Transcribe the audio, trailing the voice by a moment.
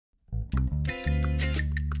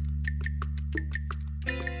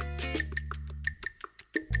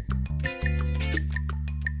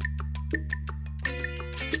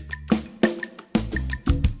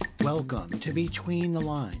Welcome to Between the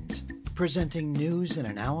Lines, presenting news and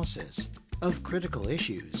analysis of critical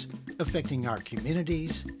issues affecting our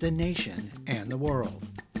communities, the nation, and the world.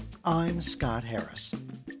 I'm Scott Harris.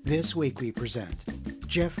 This week we present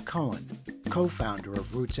Jeff Cohen, co-founder of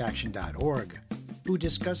RootsAction.org, who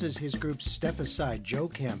discusses his group's Step Aside Joe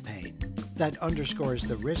campaign that underscores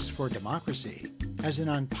the risks for democracy as an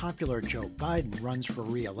unpopular Joe Biden runs for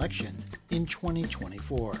re-election in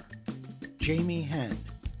 2024. Jamie Henn,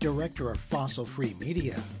 director of Fossil Free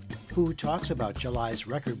Media, who talks about July's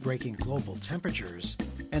record-breaking global temperatures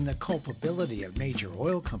and the culpability of major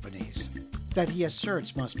oil companies that he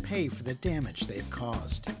asserts must pay for the damage they've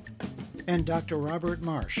caused. And Dr. Robert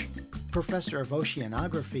Marsh, professor of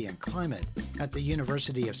oceanography and climate at the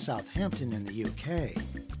University of Southampton in the UK,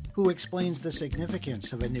 who explains the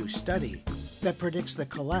significance of a new study that predicts the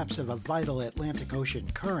collapse of a vital Atlantic Ocean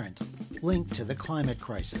current linked to the climate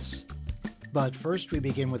crisis. But first we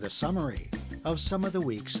begin with a summary of some of the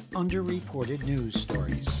week's underreported news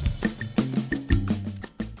stories.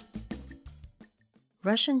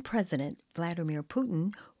 Russian President Vladimir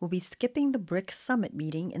Putin will be skipping the BRICS summit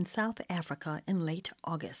meeting in South Africa in late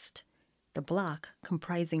August. The bloc,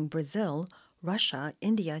 comprising Brazil, Russia,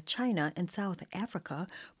 India, China, and South Africa,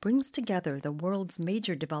 brings together the world's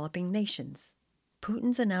major developing nations.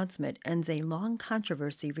 Putin's announcement ends a long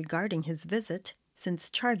controversy regarding his visit, since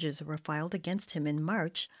charges were filed against him in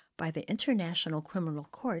March by the International Criminal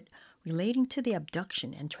Court relating to the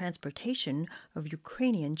abduction and transportation of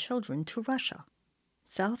Ukrainian children to Russia.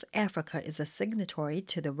 South Africa is a signatory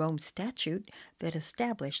to the Rome Statute that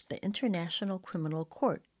established the International Criminal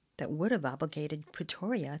Court that would have obligated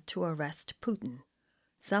Pretoria to arrest Putin.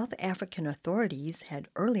 South African authorities had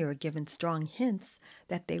earlier given strong hints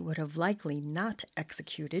that they would have likely not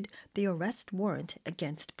executed the arrest warrant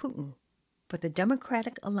against Putin. But the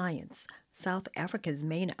Democratic Alliance, South Africa's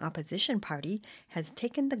main opposition party, has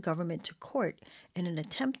taken the government to court in an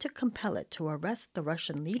attempt to compel it to arrest the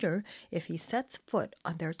Russian leader if he sets foot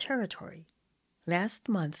on their territory. Last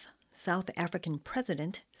month, South African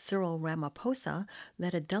President Cyril Ramaphosa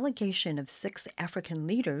led a delegation of 6 African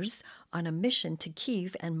leaders on a mission to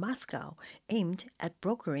Kyiv and Moscow aimed at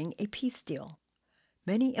brokering a peace deal.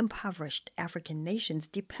 Many impoverished African nations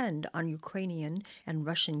depend on Ukrainian and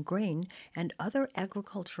Russian grain and other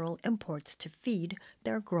agricultural imports to feed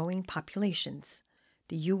their growing populations.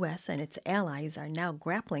 The U.S. and its allies are now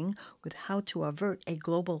grappling with how to avert a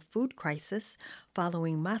global food crisis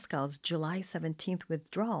following Moscow's July 17th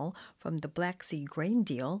withdrawal from the Black Sea grain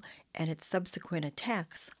deal and its subsequent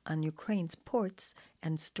attacks on Ukraine's ports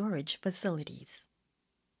and storage facilities.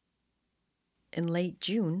 In late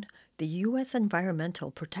June, the U.S. Environmental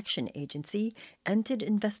Protection Agency ended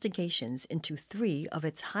investigations into 3 of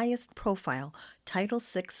its highest-profile Title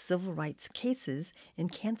VI civil rights cases in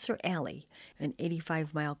Cancer Alley, an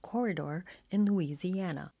 85-mile corridor in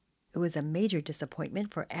Louisiana. It was a major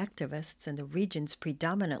disappointment for activists in the region's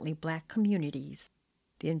predominantly black communities.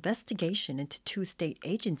 The investigation into 2 state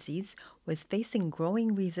agencies was facing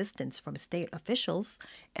growing resistance from state officials,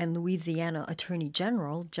 and Louisiana Attorney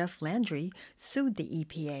General Jeff Landry sued the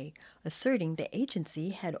EPA, asserting the agency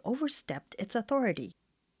had overstepped its authority.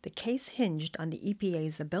 The case hinged on the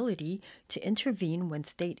EPA's ability to intervene when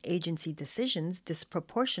state agency decisions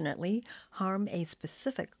disproportionately harm a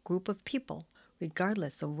specific group of people,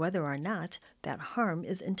 regardless of whether or not that harm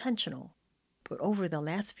is intentional. But over the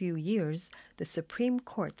last few years, the Supreme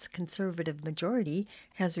Court's conservative majority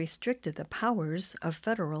has restricted the powers of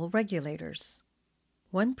federal regulators.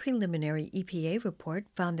 One preliminary EPA report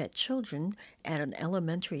found that children at an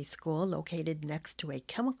elementary school located next to a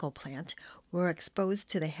chemical plant were exposed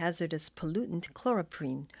to the hazardous pollutant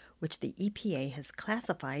chloroprene, which the EPA has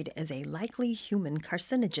classified as a likely human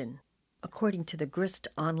carcinogen. According to the Grist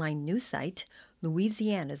online news site,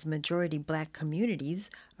 Louisiana's majority black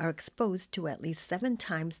communities are exposed to at least 7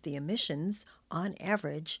 times the emissions, on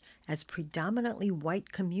average, as predominantly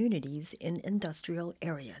white communities in industrial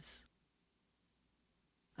areas.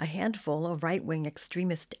 A handful of right-wing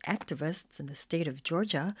extremist activists in the state of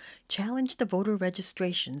Georgia challenged the voter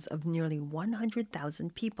registrations of nearly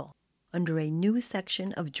 100,000 people. Under a new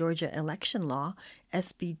section of Georgia election law,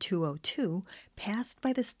 SB 202, passed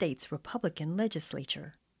by the state's Republican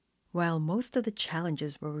legislature. While most of the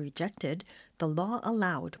challenges were rejected, the law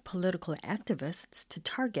allowed political activists to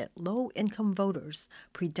target low-income voters,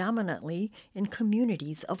 predominantly in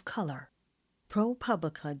communities of color.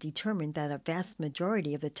 ProPublica determined that a vast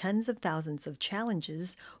majority of the tens of thousands of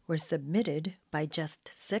challenges were submitted by just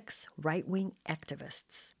 6 right-wing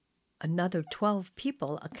activists. Another 12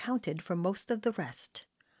 people accounted for most of the rest.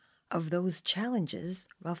 Of those challenges,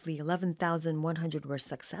 roughly 11,100 were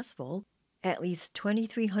successful. At least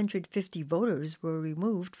 2,350 voters were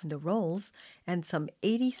removed from the rolls, and some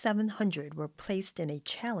 8,700 were placed in a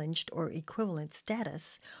challenged or equivalent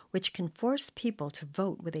status, which can force people to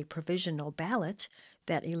vote with a provisional ballot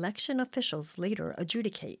that election officials later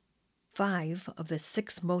adjudicate. 5 of the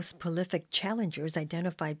 6 most prolific challengers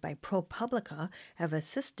identified by ProPublica have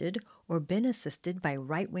assisted or been assisted by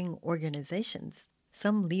right-wing organizations,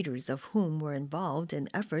 some leaders of whom were involved in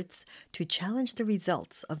efforts to challenge the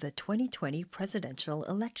results of the 2020 presidential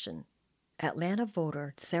election. Atlanta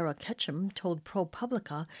voter Sarah Ketchum told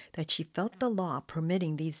ProPublica that she felt the law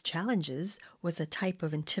permitting these challenges was a type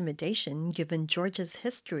of intimidation given Georgia's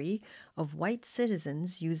history of white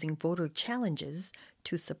citizens using voter challenges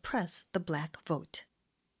to suppress the black vote.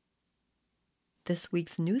 This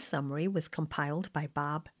week's news summary was compiled by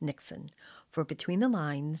Bob Nixon. For Between the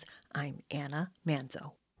Lines, I'm Anna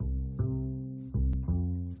Manzo.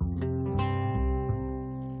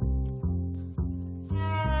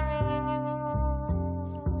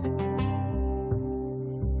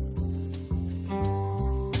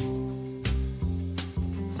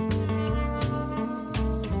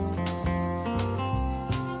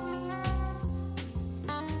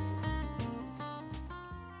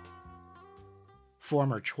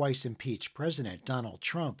 Former twice-impeached President Donald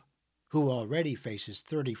Trump, who already faces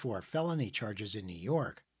 34 felony charges in New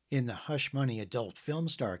York in the hush money adult film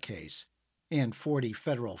star case and 40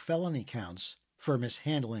 federal felony counts for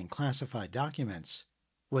mishandling classified documents,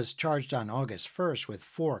 was charged on August 1st with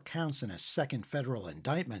 4 counts in a second federal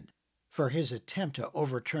indictment for his attempt to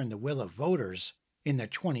overturn the will of voters in the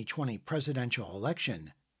 2020 presidential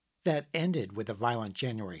election that ended with the violent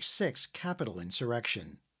January 6 Capitol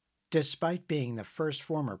insurrection. Despite being the first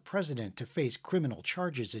former president to face criminal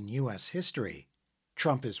charges in U.S. history,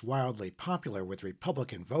 Trump is wildly popular with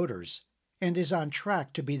Republican voters and is on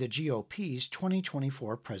track to be the GOP's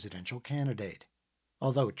 2024 presidential candidate.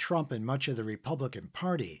 Although Trump and much of the Republican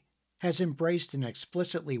Party has embraced an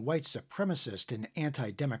explicitly white supremacist and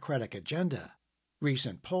anti-democratic agenda,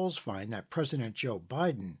 recent polls find that President Joe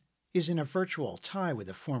Biden is in a virtual tie with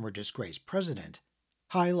the former disgraced president,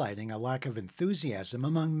 highlighting a lack of enthusiasm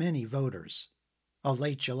among many voters. A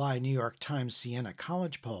late July New York Times Siena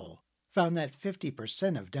College poll found that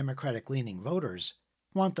 50% of Democratic-leaning voters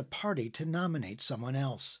want the party to nominate someone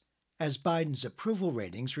else, as Biden's approval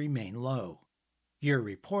ratings remain low. Your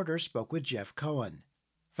reporter spoke with Jeff Cohen,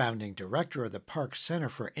 founding director of the Park Center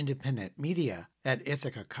for Independent Media at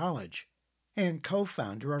Ithaca College and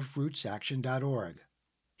co-founder of RootsAction.org.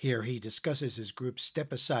 Here he discusses his group's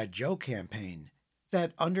Step Aside Joe campaign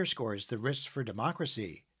that underscores the risks for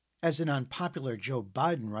democracy as an unpopular Joe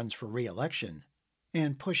Biden runs for re-election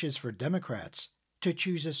and pushes for Democrats to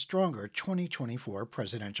choose a stronger 2024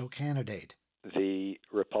 presidential candidate. The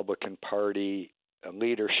Republican Party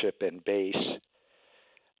leadership and base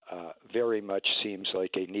very much seems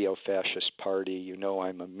like a neo-fascist party. You know,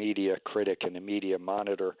 I'm a media critic and a media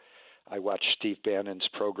monitor. I watch Steve Bannon's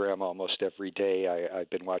program almost every day. I've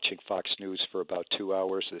been watching Fox News for about 2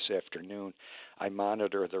 hours this afternoon. I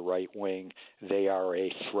monitor the right wing. They are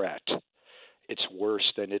a threat. It's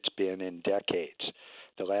worse than it's been in decades.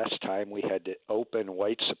 The last time we had an open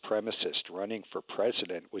white supremacist running for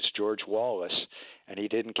president was George Wallace, and he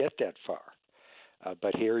didn't get that far.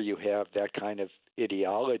 But here you have that kind of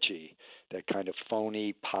ideology, that kind of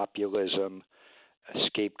phony populism,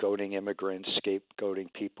 scapegoating immigrants,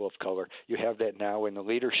 scapegoating people of color. You have that now in the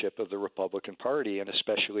leadership of the Republican Party, and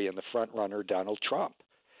especially in the front runner, Donald Trump.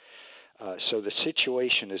 So the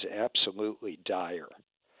situation is absolutely dire.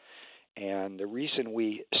 And the reason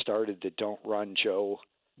we started the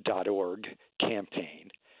Don'tRunJoe.org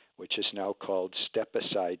campaign, which is now called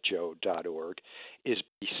StepAsideJoe.org, is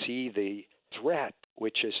we see the threat,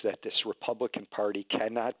 which is that this Republican Party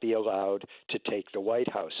cannot be allowed to take the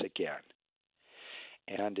White House again.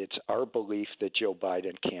 And it's our belief that Joe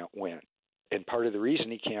Biden can't win. And part of the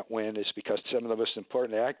reason he can't win is because some of the most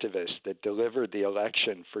important activists that delivered the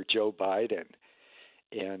election for Joe Biden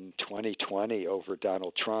in 2020 over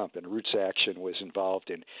Donald Trump, and Roots Action was involved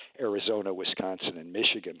in Arizona, Wisconsin, and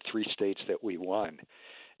Michigan, 3 states that we won,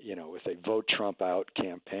 with a Vote Trump Out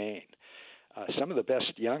campaign. Some of the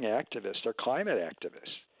best young activists are climate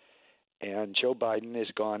activists. And Joe Biden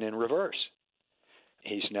has gone in reverse.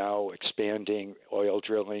 He's now expanding oil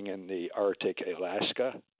drilling in the Arctic,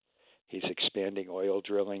 Alaska. He's expanding oil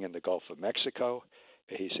drilling in the Gulf of Mexico.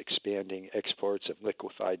 He's expanding exports of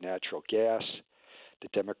liquefied natural gas. The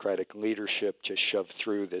Democratic leadership just shoved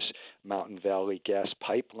through this Mountain Valley gas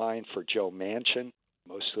pipeline for Joe Manchin,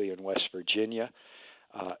 mostly in West Virginia.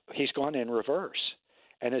 He's gone in reverse.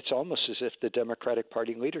 And it's almost as if the Democratic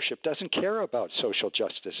Party leadership doesn't care about social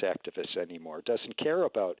justice activists anymore, doesn't care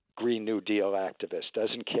about Green New Deal activists,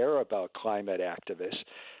 doesn't care about climate activists,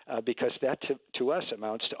 because that to us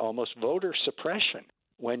amounts to almost voter suppression.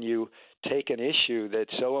 When you take an issue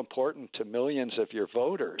that's so important to millions of your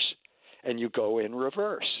voters and you go in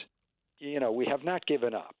reverse. We have not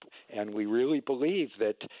given up. And we really believe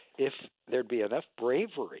that if there'd be enough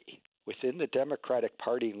bravery within the Democratic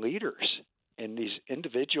Party leaders and these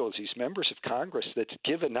individuals, these members of Congress that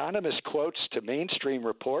give anonymous quotes to mainstream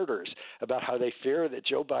reporters about how they fear that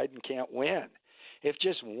Joe Biden can't win, if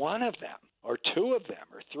just one of them or two of them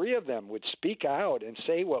or three of them would speak out and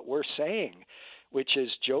say what we're saying, which is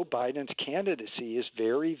Joe Biden's candidacy is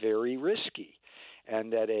very, very risky,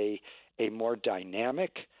 and that a more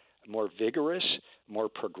dynamic, more vigorous, more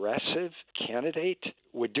progressive candidate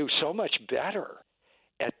would do so much better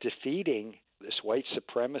at defeating this white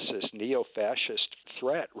supremacist, neo-fascist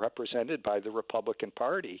threat represented by the Republican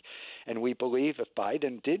Party. And we believe if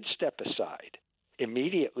Biden did step aside,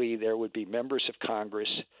 immediately there would be members of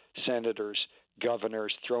Congress, senators,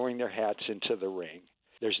 governors throwing their hats into the ring.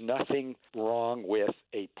 There's nothing wrong with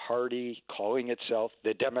a party calling itself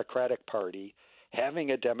the Democratic Party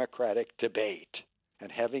having a democratic debate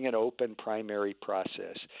and having an open primary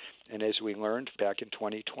process. And as we learned back in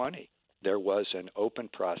 2020, there was an open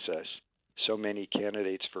process. So many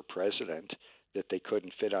candidates for president that they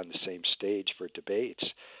couldn't fit on the same stage for debates.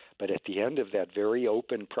 But at the end of that very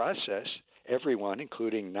open process, everyone,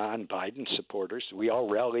 including non-Biden supporters, we all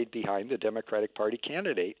rallied behind the Democratic Party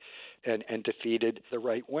candidate and defeated the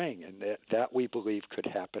right wing. And that we believe could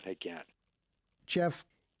happen again. Jeff,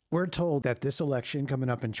 we're told that this election coming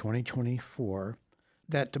up in 2024,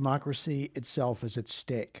 that democracy itself is at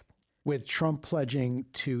stake, with Trump pledging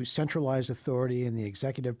to centralize authority in the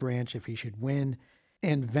executive branch if he should win,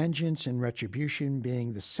 and vengeance and retribution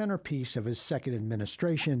being the centerpiece of his second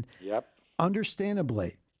administration. Yep.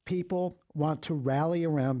 Understandably, people want to rally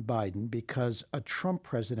around Biden because a Trump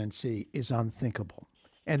presidency is unthinkable.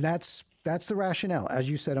 And that's the rationale, as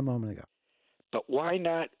you said a moment ago. But why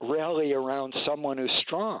not rally around someone who's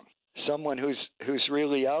strong, someone who's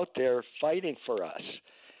really out there fighting for us?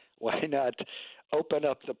 Why not open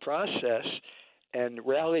up the process and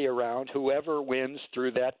rally around whoever wins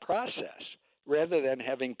through that process, rather than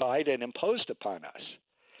having Biden imposed upon us?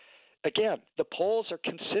 Again, the polls are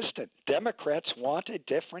consistent. Democrats want a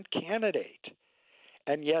different candidate.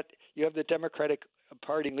 And yet you have the Democratic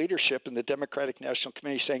Party leadership and the Democratic National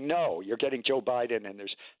Committee saying, no, you're getting Joe Biden and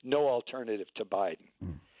there's no alternative to Biden.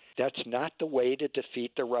 That's not the way to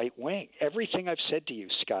defeat the right wing. Everything I've said to you,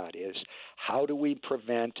 Scott, is how do we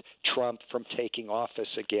prevent Trump from taking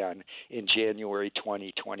office again in January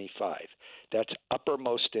 2025? That's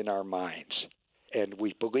uppermost in our minds. And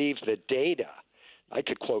we believe the data, I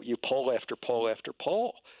could quote you poll after poll after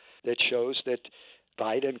poll, that shows that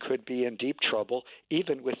Biden could be in deep trouble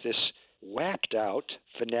even with this whacked out,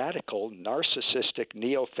 fanatical, narcissistic,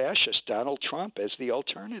 neo-fascist Donald Trump as the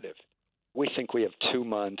alternative. We think we have 2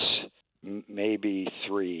 months, maybe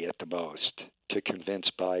 3 at the most, to convince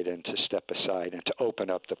Biden to step aside and to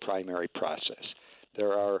open up the primary process.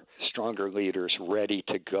 There are stronger leaders ready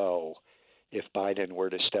to go if Biden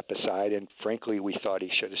were to step aside, and frankly, we thought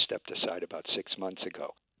he should have stepped aside about 6 months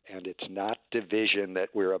ago. And it's not division that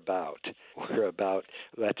we're about. We're about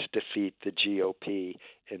let's defeat the GOP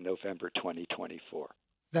in November 2024.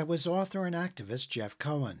 That was author and activist Jeff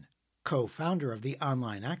Cohen, co-founder of the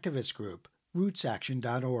online activist group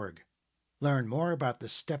rootsaction.org. Learn more about the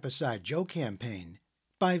Step Aside Joe campaign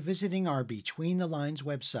by visiting our Between the Lines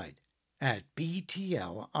website at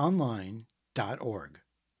btlonline.org.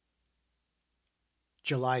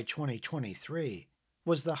 July 2023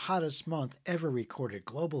 was the hottest month ever recorded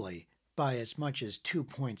globally by as much as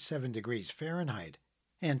 2.7 degrees Fahrenheit,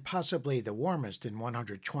 and possibly the warmest in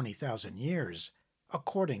 120,000 years,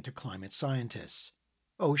 according to climate scientists.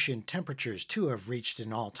 Ocean temperatures, too, have reached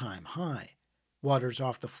an all-time high. Waters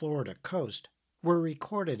off the Florida coast were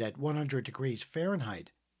recorded at 100 degrees Fahrenheit,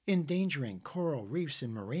 endangering coral reefs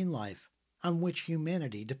and marine life on which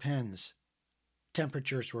humanity depends.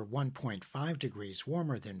 Temperatures were 1.5 degrees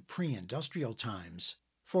warmer than pre-industrial times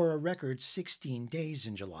for a record 16 days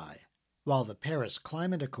in July, while the Paris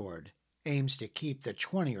Climate Accord aims to keep the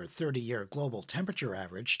 20 or 30-year global temperature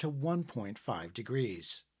average to 1.5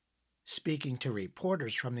 degrees. Speaking to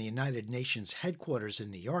reporters from the United Nations headquarters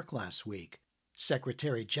in New York last week,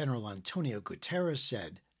 Secretary General Antonio Guterres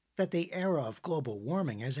said that the era of global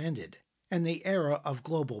warming has ended and the era of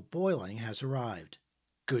global boiling has arrived.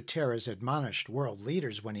 Guterres admonished world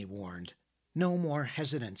leaders when he warned, "No more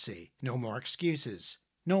hesitancy, no more excuses,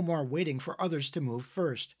 no more waiting for others to move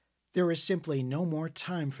first. There is simply no more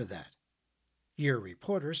time for that." Your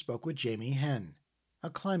reporter spoke with Jamie Henn, a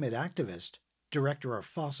climate activist, director of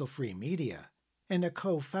Fossil Free Media, and a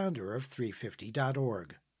co-founder of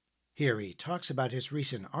 350.org. Here he talks about his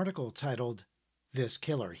recent article titled, "This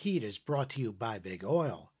Killer Heat is brought to you by Big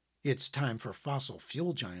Oil. It's time for fossil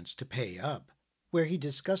fuel giants to pay up," where he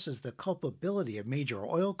discusses the culpability of major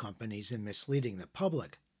oil companies in misleading the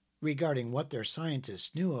public regarding what their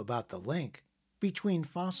scientists knew about the link between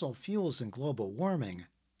fossil fuels and global warming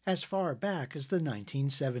as far back as the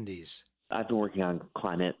 1970s. I've been working on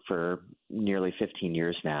climate for nearly 15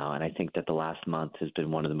 years now, and I think that the last month has been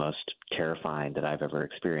one of the most terrifying that I've ever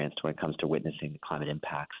experienced when it comes to witnessing the climate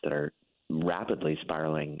impacts that are rapidly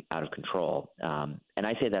spiraling out of control. And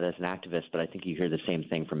I say that as an activist, but I think you hear the same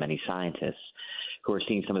thing from many scientists who are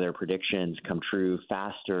seeing some of their predictions come true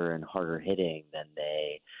faster and harder hitting than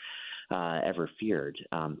they ever feared.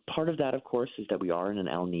 Part of that, of course, is that we are in an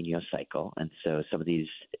El Nino cycle, and so some of these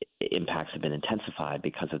impacts have been intensified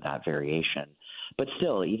because of that variation. But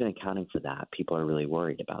still, even accounting for that, people are really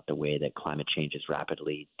worried about the way that climate change is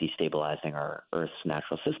rapidly destabilizing our Earth's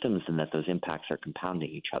natural systems and that those impacts are compounding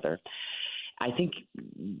each other. I think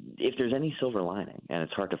if there's any silver lining, and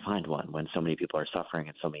it's hard to find one when so many people are suffering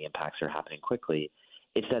and so many impacts are happening quickly,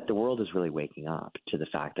 it's that the world is really waking up to the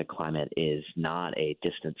fact that climate is not a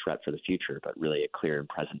distant threat for the future, but really a clear and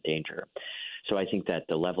present danger. So I think that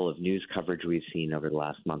the level of news coverage we've seen over the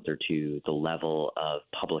last month or two, the level of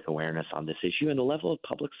public awareness on this issue, and the level of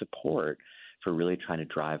public support for really trying to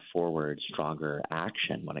drive forward stronger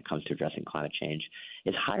action when it comes to addressing climate change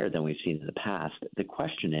is higher than we've seen in the past. The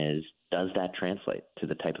question is, does that translate to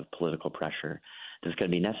the type of political pressure that's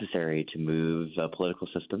going to be necessary to move a political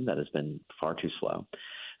system that has been far too slow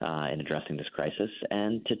in addressing this crisis,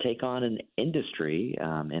 and to take on an industry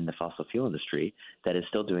in the fossil fuel industry that is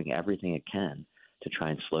still doing everything it can to try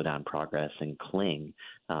and slow down progress and cling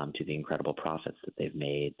to the incredible profits that they've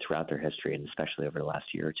made throughout their history, and especially over the last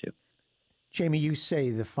year or two. Jamie, you say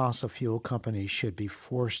the fossil fuel companies should be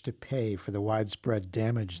forced to pay for the widespread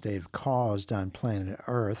damage they've caused on planet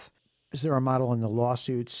Earth. Is there a model in the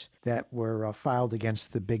lawsuits that were filed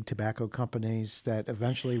against the big tobacco companies that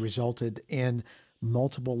eventually resulted in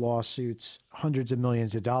multiple lawsuits, hundreds of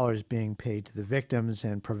millions of dollars being paid to the victims,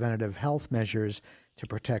 and preventative health measures to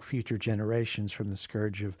protect future generations from the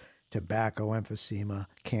scourge of tobacco, emphysema,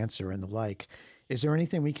 cancer, and the like? Is there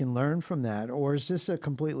anything we can learn from that, or is this a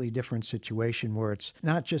completely different situation where it's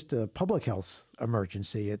not just a public health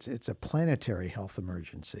emergency, it's a planetary health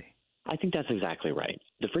emergency? I think that's exactly right.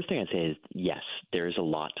 The first thing I'd say is, yes, there is a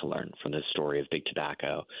lot to learn from the story of big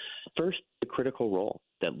tobacco. First, the critical role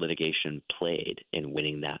that litigation played in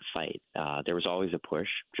winning that fight. There was always a push,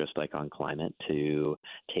 just like on climate, to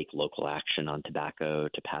take local action on tobacco,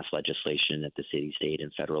 to pass legislation at the city, state,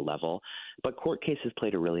 and federal level. But court cases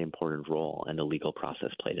played a really important role, and the legal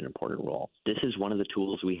process played an important role. This is one of the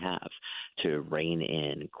tools we have to rein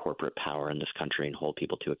in corporate power in this country and hold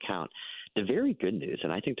people to account. The very good news,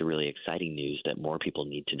 and I think the really exciting news that more people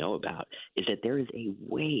need to know about, is that there is a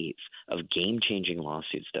wave of game-changing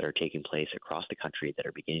lawsuits that are taking place across the country that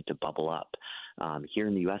are beginning to bubble up here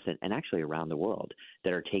in the U.S. and actually around the world,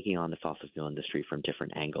 that are taking on the fossil fuel industry from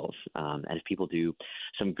different angles. And if people do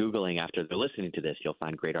some Googling after they're listening to this, you'll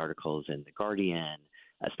find great articles in The Guardian.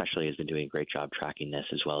 Especially has been doing a great job tracking this,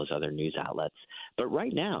 as well as other news outlets. But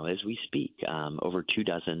right now, as we speak, over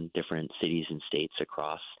 24 different cities and states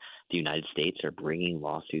across the United States are bringing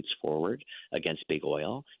lawsuits forward against big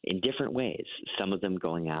oil in different ways, some of them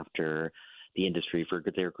going after the industry for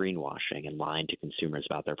their greenwashing and lying to consumers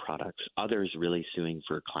about their products, others really suing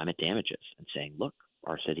for climate damages and saying, look,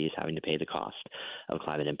 our city is having to pay the cost of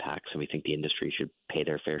climate impacts, and we think the industry should pay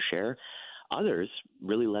their fair share. Others,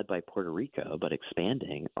 really led by Puerto Rico, but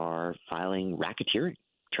expanding, are filing racketeering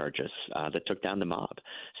charges that took down the mob,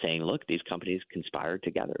 saying, look, these companies conspired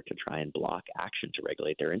together to try and block action to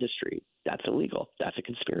regulate their industry. That's illegal. That's a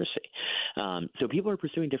conspiracy. So people are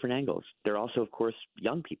pursuing different angles. There are also, of course,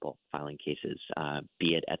 young people filing cases,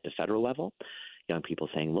 be it at the federal level, young people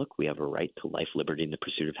saying, look, we have a right to life, liberty, and the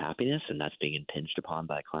pursuit of happiness, and that's being impinged upon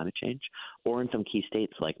by climate change. Or in some key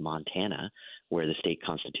states like Montana, where the state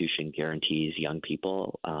constitution guarantees young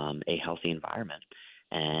people a healthy environment.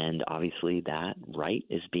 And obviously that right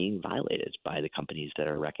is being violated by the companies that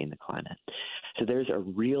are wrecking the climate. So there's a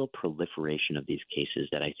real proliferation of these cases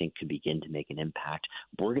that I think could begin to make an impact.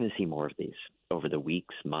 We're going to see more of these over the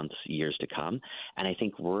weeks, months, years to come. And I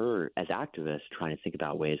think we're, as activists, trying to think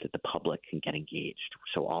about ways that the public can get engaged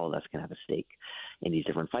so all of us can have a stake in these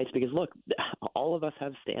different fights. Because, look, all of us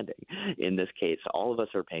have standing in this case. All of us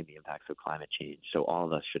are paying the impacts of climate change. So all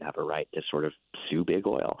of us should have a right to sort of sue big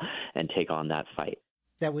oil and take on that fight.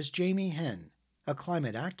 That was Jamie Henn, a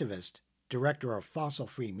climate activist, director of Fossil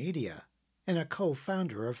Free Media, and a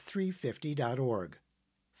co-founder of 350.org.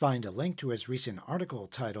 Find a link to his recent article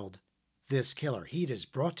titled, "This Killer Heat is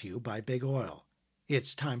brought to you by Big Oil.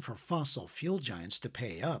 It's time for fossil fuel giants to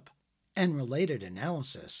pay up," and related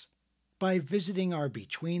analysis by visiting our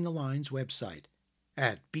Between the Lines website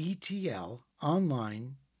at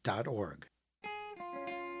btlonline.org.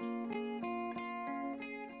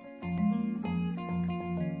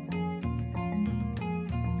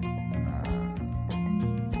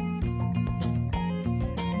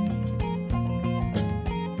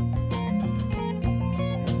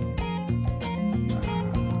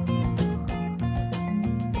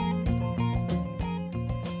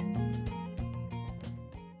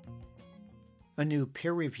 A new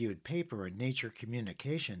peer-reviewed paper in Nature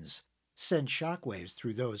Communications sent shockwaves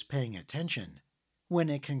through those paying attention when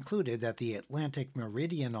it concluded that the Atlantic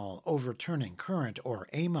Meridional Overturning Current, or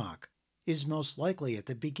AMOC, is most likely at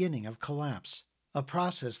the beginning of collapse, a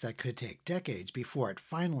process that could take decades before it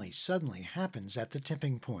finally suddenly happens at the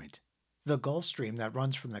tipping point. The Gulf Stream that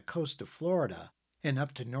runs from the coast of Florida and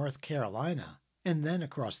up to North Carolina and then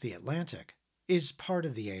across the Atlantic is part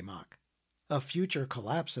of the AMOC. A future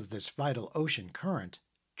collapse of this vital ocean current,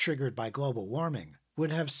 triggered by global warming,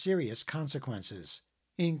 would have serious consequences,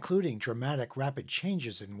 including dramatic rapid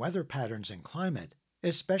changes in weather patterns and climate,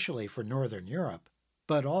 especially for Northern Europe,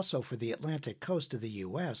 but also for the Atlantic coast of the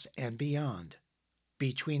U.S. and beyond.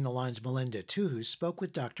 Between the Lines' Melinda Tuhus spoke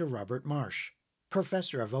with Dr. Robert Marsh,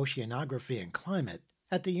 professor of oceanography and climate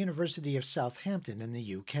at the University of Southampton in the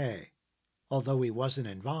UK. Although he wasn't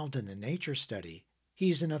involved in the nature study,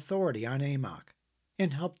 he's an authority on AMOC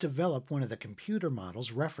and helped develop one of the computer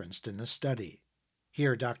models referenced in the study.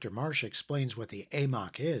 Here, Dr. Marsh explains what the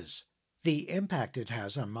AMOC is, the impact it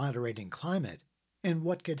has on moderating climate, and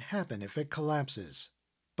what could happen if it collapses.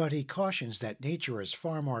 But he cautions that nature is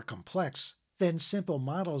far more complex than simple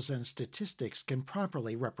models and statistics can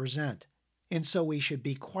properly represent, and so we should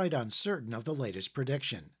be quite uncertain of the latest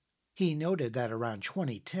prediction. He noted that around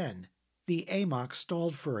 2010, the AMOC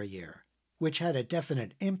stalled for a year, which had a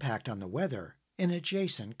definite impact on the weather in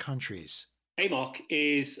adjacent countries. AMOC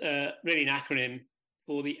is really an acronym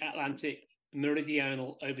for the Atlantic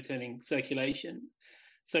Meridional Overturning Circulation.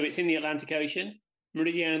 So it's in the Atlantic Ocean.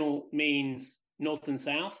 Meridional means north and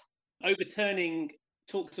south. Overturning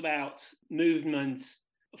talks about movement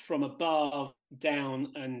from above,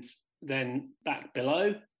 down, and then back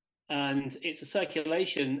below. And it's a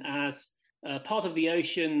circulation as part of the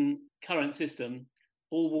ocean current system.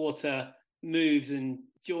 All water moves and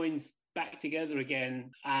joins back together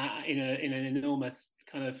again in an enormous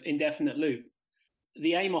kind of indefinite loop.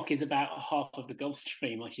 The AMOC is about half of the Gulf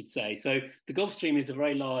Stream, I should say. So the Gulf Stream is a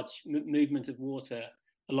very large movement of water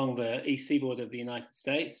along the east seaboard of the United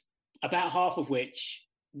States, about half of which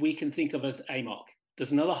we can think of as AMOC.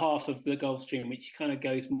 There's another half of the Gulf Stream which kind of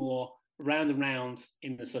goes more round and round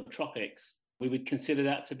in the subtropics. We would consider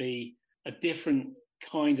that to be a different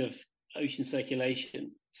kind of ocean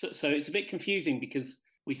circulation. So it's a bit confusing because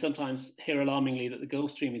we sometimes hear alarmingly that the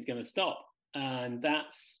Gulf Stream is going to stop. And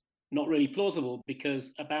that's not really plausible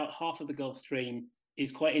because about half of the Gulf Stream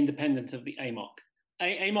is quite independent of the AMOC.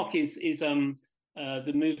 AMOC is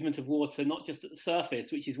the movement of water, not just at the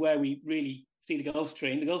surface, which is where we really see the Gulf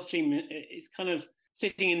Stream. The Gulf Stream is kind of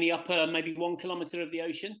sitting in the upper, maybe 1 kilometre of the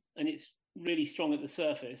ocean, and it's really strong at the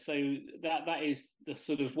surface. So that is the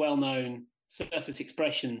sort of well-known surface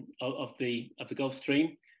expression of the Gulf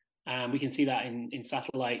Stream. We can see that in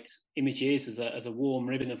satellite images as a warm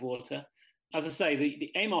ribbon of water. As I say,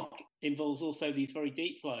 the AMOC involves also these very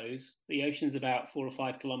deep flows. The ocean's about 4 or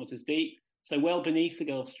 5 kilometres deep. So well beneath the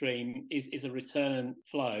Gulf Stream is a return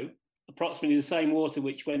flow, approximately the same water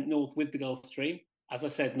which went north with the Gulf Stream. As I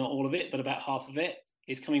said, not all of it, but about half of it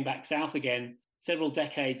is coming back south again several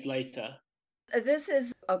decades later. This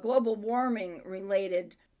is a global warming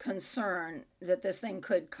related concern that this thing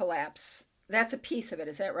could collapse. That's a piece of it,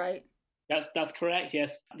 is that right? That's correct,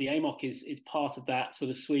 yes. The AMOC is part of that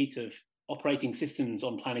sort of suite of operating systems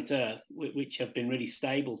on planet Earth, which have been really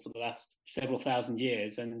stable for the last several thousand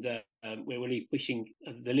years. And we're really pushing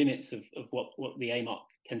the limits of what the AMOC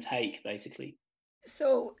can take, basically.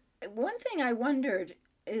 So one thing I wondered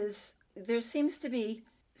is there seems to be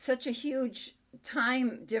such a huge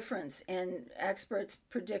time difference in experts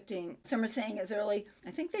predicting. Some are saying as early,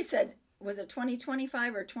 I think they said was it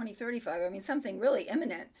 2025 or 2035? I mean, something really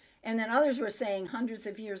imminent. And then others were saying hundreds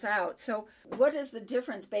of years out. So what is the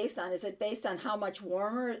difference based on? Is it based on how much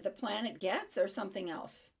warmer the planet gets or something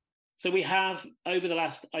else? So we have, over the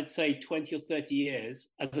last, I'd say, 20 or 30 years,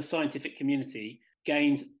 as a scientific community,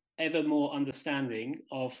 gained ever more understanding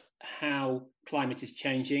of how climate is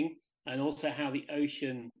changing and also how the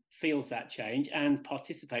ocean feels that change and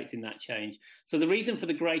participates in that change. So the reason for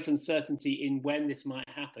the great uncertainty in when this might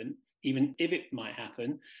happen, even if it might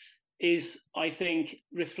happen, is, I think,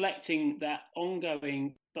 reflecting that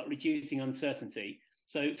ongoing but reducing uncertainty.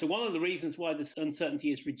 So one of the reasons why this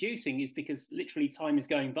uncertainty is reducing is because literally time is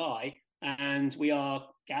going by and we are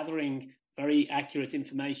gathering very accurate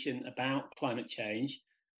information about climate change.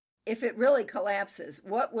 If it really collapses,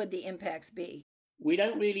 what would the impacts be? We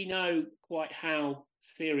don't really know quite how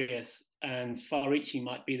serious and far-reaching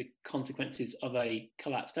might be the consequences of a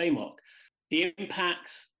collapsed AMOC. The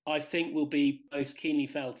impacts, I think, will be most keenly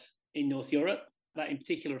felt in North Europe. That in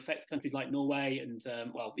particular affects countries like Norway and,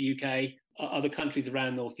 the UK, other countries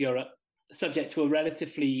around North Europe, subject to a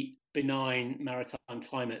relatively benign maritime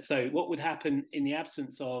climate. So what would happen in the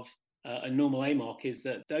absence of a normal AMOC is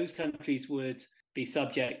that those countries would be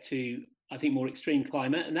subject to, I think, more extreme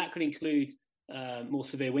climate, and that could include more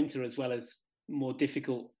severe winter as well as more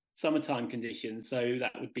difficult summertime conditions. So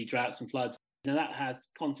that would be droughts and floods. Now that has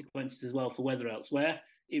consequences as well for weather elsewhere.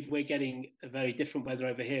 If we're getting a very different weather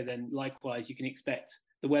over here, then likewise you can expect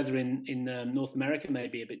the weather in North America may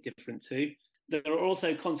be a bit different too. There are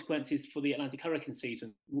also consequences for the Atlantic hurricane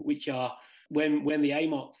season, which are when the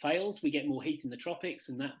AMOC fails, we get more heat in the tropics,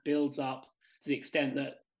 and that builds up to the extent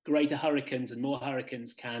that greater hurricanes and more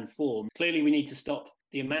hurricanes can form. Clearly, we need to stop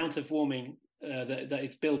the amount of warming that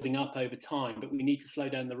is building up over time, but we need to slow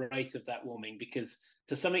down the rate of that warming because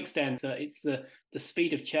to some extent, it's the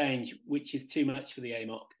speed of change which is too much for the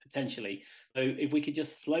AMOC, potentially. So if we could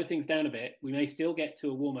just slow things down a bit, we may still get to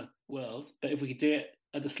a warmer world, but if we could do it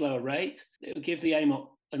at a slower rate, it would give the AMOC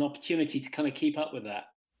an opportunity to kind of keep up with that.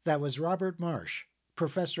 That was Robert Marsh,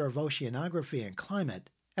 Professor of Oceanography and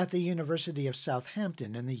Climate at the University of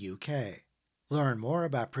Southampton in the UK. Learn more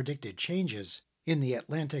about predicted changes in the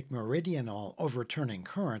Atlantic Meridional Overturning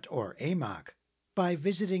Current, or AMOC, by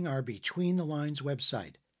visiting our Between the Lines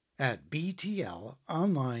website at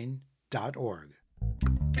btlonline.org.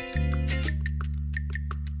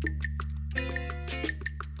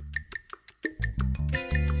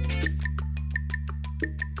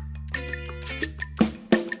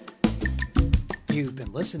 You've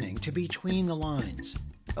been listening to Between the Lines,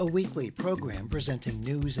 a weekly program presenting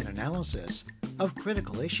news and analysis of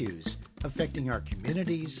critical issues affecting our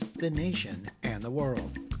communities, the nation, and the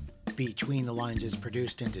world. Between the Lines is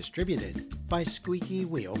produced and distributed by Squeaky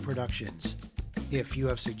Wheel Productions. If you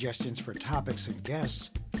have suggestions for topics and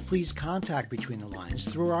guests, please contact Between the Lines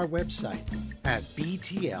through our website at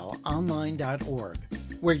btlonline.org,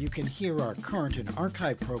 where you can hear our current and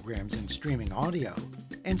archive programs in streaming audio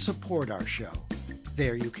and support our show.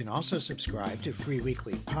 There you can also subscribe to free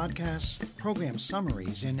weekly podcasts, program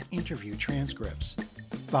summaries, and interview transcripts.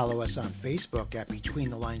 Follow us on Facebook at Between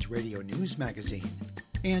the Lines Radio News Magazine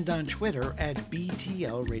and on Twitter at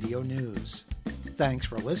BTL Radio News. Thanks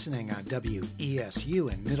for listening on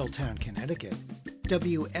WESU in Middletown, Connecticut,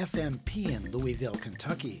 WFMP in Louisville,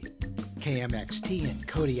 Kentucky, KMXT in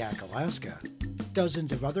Kodiak, Alaska,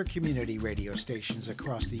 dozens of other community radio stations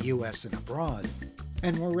across the U.S. and abroad,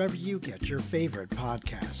 and wherever you get your favorite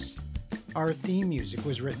podcasts. Our theme music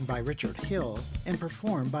was written by Richard Hill and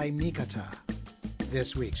performed by Mikata.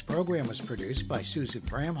 This week's program was produced by Susan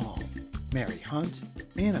Bramhall, Mary Hunt,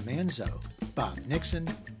 Anna Manzo, Bob Nixon,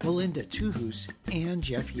 Melinda Tuhus, and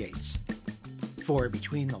Jeff Yates. For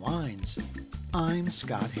Between the Lines, I'm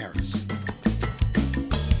Scott Harris.